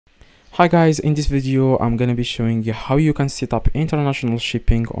Hi guys, in this video I'm gonna be showing you how you can set up international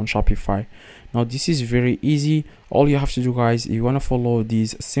shipping on Shopify. Now this is very easy. All you have to do, guys, you want to follow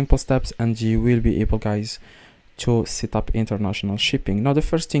these simple steps and you will be able, guys, to set up international shipping. Now the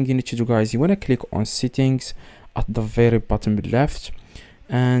first thing you need to do, guys, you want to click on settings at the very bottom left,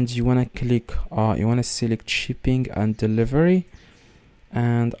 and you want to select shipping and delivery.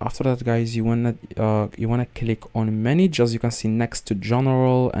 And after that, guys, you wanna click on manage. As you can see next to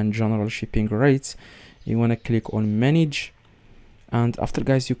general and general shipping rates, you wanna click on manage. And after,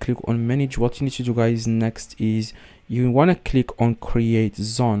 guys, you click on manage, what you need to do, guys, next is you wanna click on create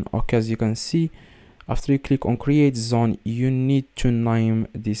zone. Okay, as you can see, after you click on create zone, you need to name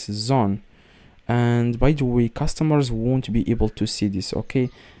this zone. And by the way, customers won't be able to see this. Okay,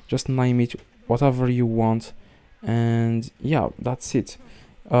 just name it whatever you want. And yeah, that's it.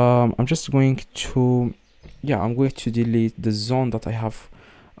 I'm going to delete the zone that I have.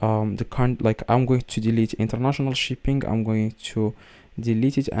 I'm going to delete international shipping. I'm going to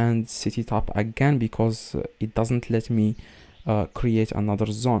delete it and set it up again because it doesn't let me create another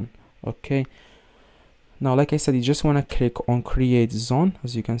zone. Okay, now like I said, you just want to click on create zone,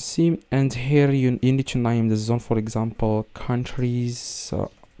 as you can see, and here you need to name the zone. For example, countries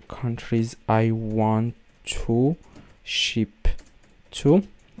I want to ship to,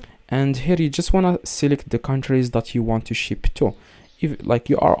 and here you just want to select the countries that you want to ship to. If like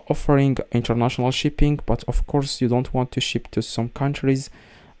you are offering international shipping, but of course you don't want to ship to some countries,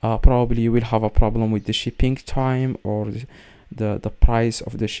 probably you will have a problem with the shipping time or the price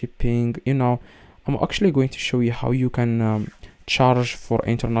of the shipping. I'm actually going to show you how you can charge for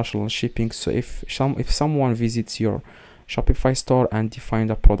international shipping. So if someone visits your Shopify store and they find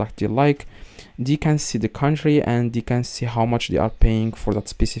a product they like, they can see the country and they can see how much they are paying for that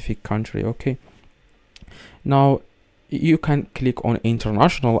specific country. Okay, now you can click on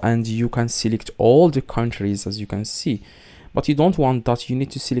international and you can select all the countries, as you can see, but you don't want that. You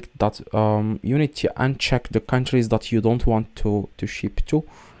need to select that. You need to uncheck the countries that you don't want to ship to.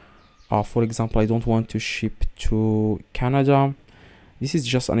 For example, I don't want to ship to Canada. This is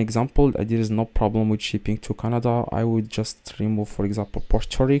just an example. There is no problem with shipping to Canada. I would just remove, for example,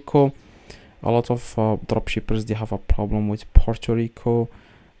 Puerto Rico. A lot of dropshippers, they have a problem with Puerto Rico,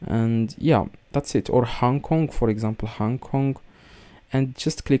 and yeah, that's it. Or Hong Kong, for example, Hong Kong, and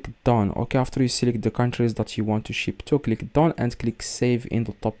just click done. Okay, after you select the countries that you want to ship to, click done and click save in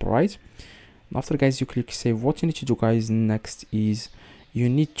the top right. After, guys, you click save, what you need to do, guys, next is you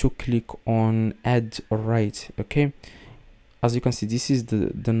need to click on add rate. Okay, as you can see, this is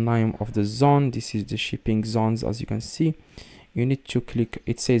the name of the zone. This is the shipping zones. As you can see, you need to click,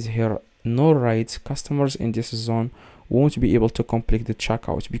 it says here no rates. Customers in this zone won't be able to complete the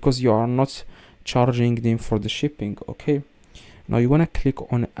checkout because you are not charging them for the shipping. Okay, now you want to click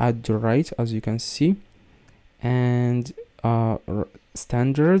on add the rate, as you can see, and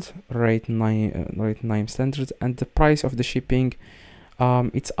standard rate 9 standard, and the price of the shipping,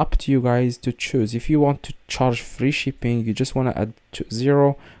 it's up to you guys to choose. If you want to charge free shipping, you just want to add to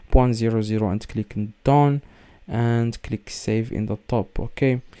 0.00 and click done and click save in the top.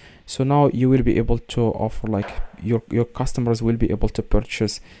 Okay, so now you will be able to offer, like, your customers will be able to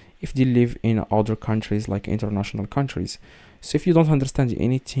purchase if they live in other countries, like international countries. So if you don't understand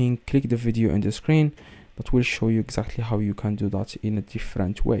anything, click the video on the screen that will show you exactly how you can do that in a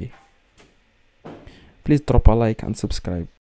different way. Please drop a like and subscribe.